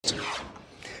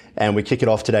And we kick it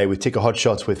off today with Ticker Hot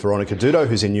Shots with Veronica Dudo,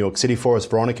 who's in New York City for us.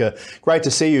 Veronica, great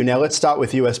to see you. Now, let's start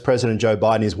with US President Joe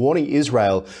Biden. He's warning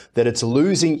Israel that it's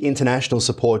losing international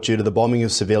support due to the bombing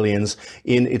of civilians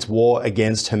in its war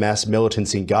against Hamas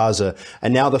militants in Gaza.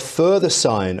 And now the further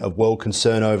sign of world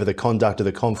concern over the conduct of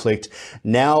the conflict,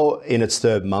 now in its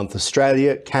third month,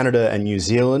 Australia, Canada and New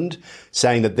Zealand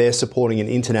saying that they're supporting an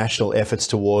international efforts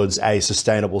towards a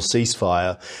sustainable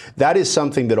ceasefire. That is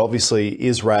something that obviously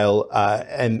Israel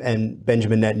and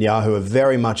Benjamin Netanyahu are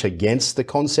very much against the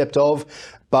concept of.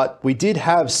 But we did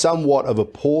have somewhat of a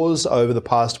pause over the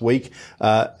past week,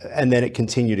 and then it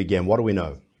continued again. What do we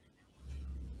know?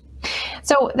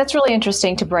 So that's really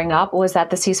interesting to bring up, was that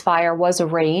the ceasefire was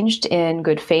arranged in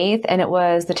good faith, and it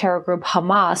was the terror group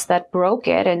Hamas that broke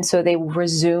it. And so they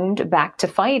resumed back to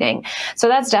fighting. So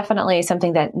that's definitely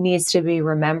something that needs to be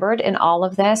remembered in all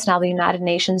of this. Now, the United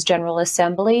Nations General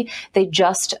Assembly, they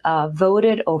just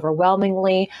voted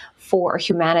overwhelmingly for a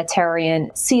humanitarian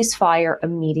ceasefire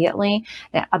immediately.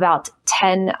 About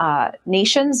 10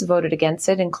 nations voted against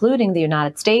it, including the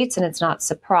United States. And it's not a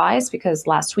surprise because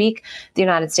last week, the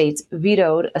United States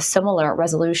vetoed a similar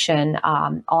resolution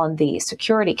on the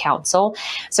Security Council.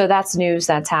 So that's news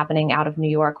that's happening out of New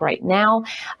York right now.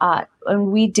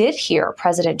 And we did hear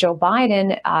President Joe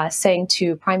Biden saying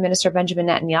to Prime Minister Benjamin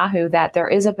Netanyahu that there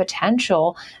is a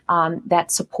potential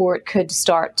that support could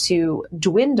start to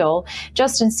dwindle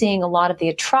just in seeing a lot of the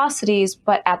atrocities.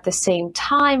 But at the same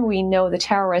time, we know the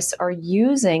terrorists are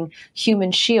using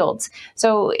human shields.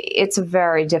 So it's a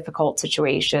very difficult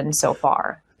situation so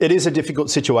far. It is a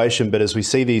difficult situation, but as we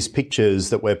see these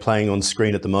pictures that we're playing on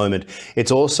screen at the moment,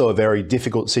 it's also a very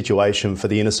difficult situation for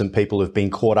the innocent people who've been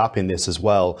caught up in this as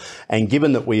well. And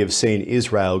given that we have seen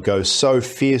Israel go so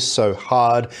fierce, so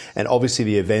hard, and obviously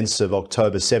the events of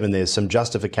October 7, there's some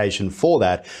justification for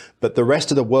that. But the rest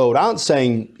of the world aren't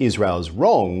saying Israel's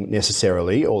wrong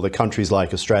necessarily, or the countries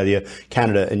like Australia,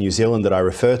 Canada and New Zealand that I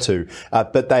refer to.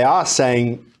 But they are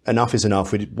saying enough is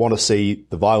enough. We want to see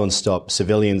the violence stop.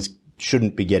 Civilians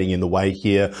shouldn't be getting in the way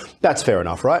here. That's fair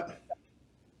enough, right?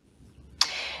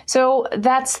 So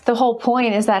that's the whole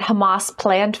point, is that Hamas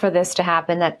planned for this to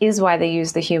happen. That is why they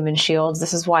used the human shields.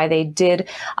 This is why they did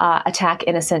attack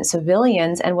innocent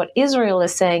civilians. And what Israel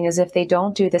is saying is if they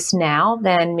don't do this now,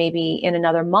 then maybe in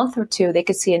another month or two, they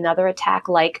could see another attack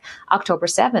like October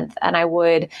 7th. And I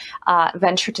would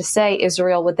venture to say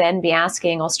Israel would then be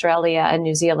asking Australia and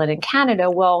New Zealand and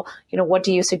Canada, well, what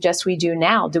do you suggest we do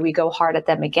now? Do we go hard at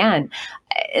them again?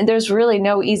 And there's really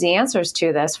no easy answers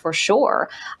to this for sure.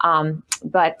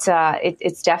 But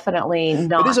it's definitely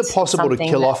not. But is it possible to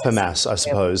kill off Hamas, I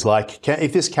suppose? Like,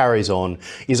 if this carries on,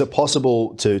 is it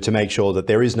possible to make sure that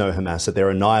there is no Hamas, that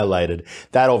they're annihilated?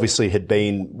 That obviously had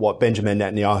been what Benjamin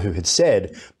Netanyahu had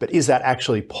said. But is that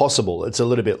actually possible? It's a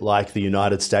little bit like the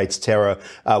United States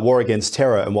war against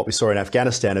terror and what we saw in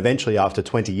Afghanistan. Eventually, after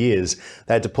 20 years,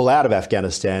 they had to pull out of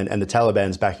Afghanistan and the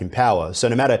Taliban's back in power. So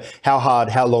no matter how hard,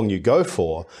 how long you go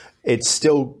for, it's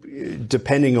still,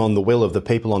 depending on the will of the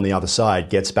people on the other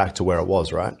side, gets back to where it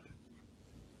was, right?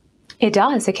 It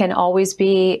does. It can always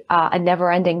be a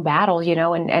never-ending battle,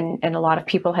 and a lot of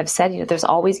people have said, there's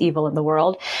always evil in the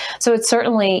world. So it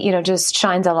certainly, just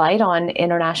shines a light on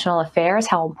international affairs,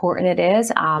 how important it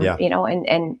is,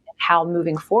 and how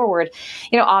moving forward,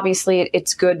 obviously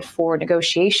it's good for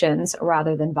negotiations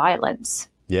rather than violence.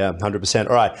 Yeah, 100%.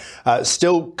 All right.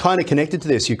 Still kind of connected to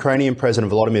this, Ukrainian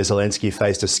President Volodymyr Zelenskiy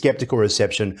faced a skeptical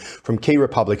reception from key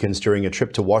Republicans during a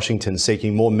trip to Washington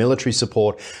seeking more military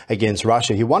support against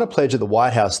Russia. He won a pledge at the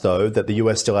White House, though, that the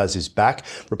US still has his back.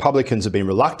 Republicans have been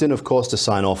reluctant, of course, to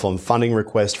sign off on funding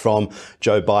request from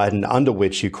Joe Biden, under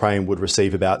which Ukraine would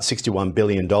receive about $61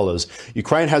 billion.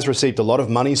 Ukraine has received a lot of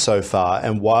money so far.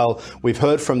 And while we've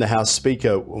heard from the House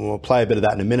Speaker, we'll play a bit of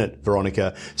that in a minute,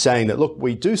 Veronica, saying that, look,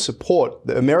 we do support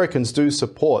Americans do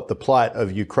support the plight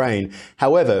of Ukraine.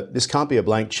 However, this can't be a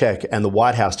blank check, and the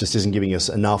White House just isn't giving us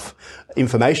enough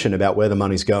information about where the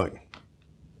money's going.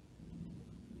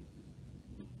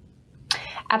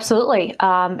 Absolutely.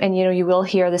 And, you will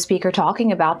hear the speaker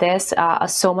talking about this.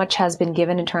 So much has been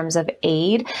given in terms of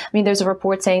aid. I mean, there's a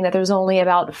report saying that there's only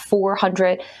about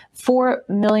 $4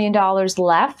 million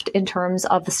left in terms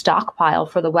of the stockpile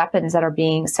for the weapons that are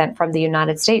being sent from the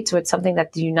United States. So it's something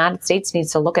that the United States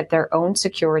needs to look at their own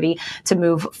security to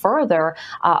move further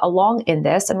along in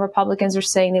this. And Republicans are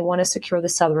saying they want to secure the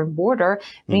southern border.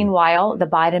 Meanwhile, the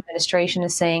Biden administration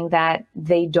is saying that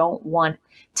they don't want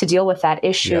to deal with that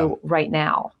issue right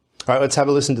now. All right, let's have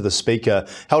a listen to the speaker.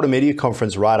 Held a media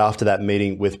conference right after that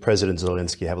meeting with President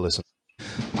Zelensky. Have a listen.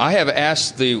 I have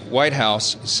asked the White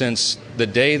House since the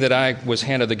day that I was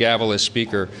handed the gavel as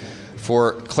Speaker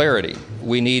for clarity.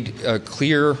 We need a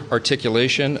clear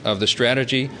articulation of the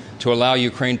strategy to allow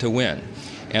Ukraine to win.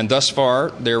 And thus far,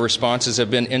 their responses have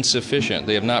been insufficient.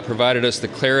 They have not provided us the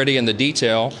clarity and the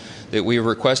detail that we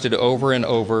requested over and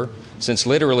over since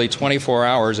literally 24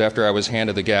 hours after I was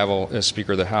handed the gavel as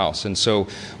Speaker of the House. And so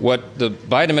what the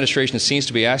Biden administration seems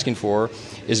to be asking for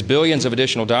is billions of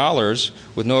additional dollars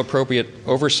with no appropriate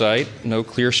oversight, no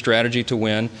clear strategy to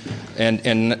win, and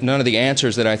none of the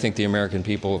answers that I think the American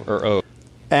people are owed.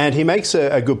 And he makes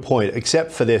a good point,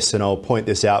 except for this, and I'll point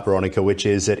this out, Veronica, which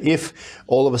is that if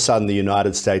all of a sudden the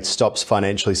United States stops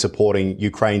financially supporting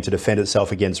Ukraine to defend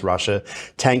itself against Russia,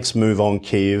 tanks move on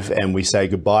Kyiv, and we say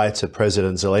goodbye to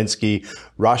President Zelensky,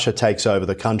 Russia takes over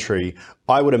the country,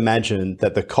 I would imagine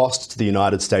that the cost to the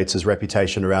United States'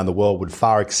 reputation around the world would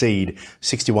far exceed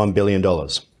 $61 billion.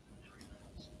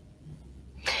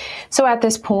 So at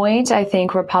this point, I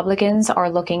think Republicans are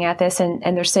looking at this and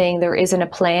they're saying there isn't a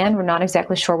plan. We're not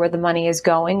exactly sure where the money is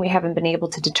going. We haven't been able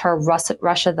to deter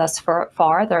Russia thus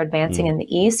far. They're advancing in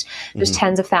the east. There's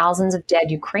tens of thousands of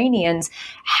dead Ukrainians.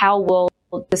 How will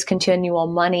this continual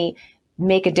money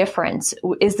make a difference?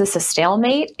 Is this a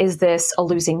stalemate? Is this a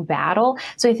losing battle?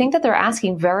 So I think that they're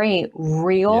asking very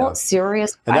real,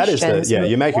 serious questions. And that is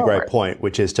you make a great point,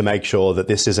 which is to make sure that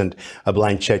this isn't a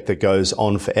blank check that goes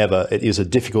on forever. It is a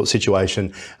difficult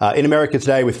situation. In America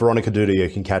Today with Veronica Duda, you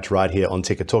can catch right here on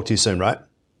Ticker. Talk to you soon, right?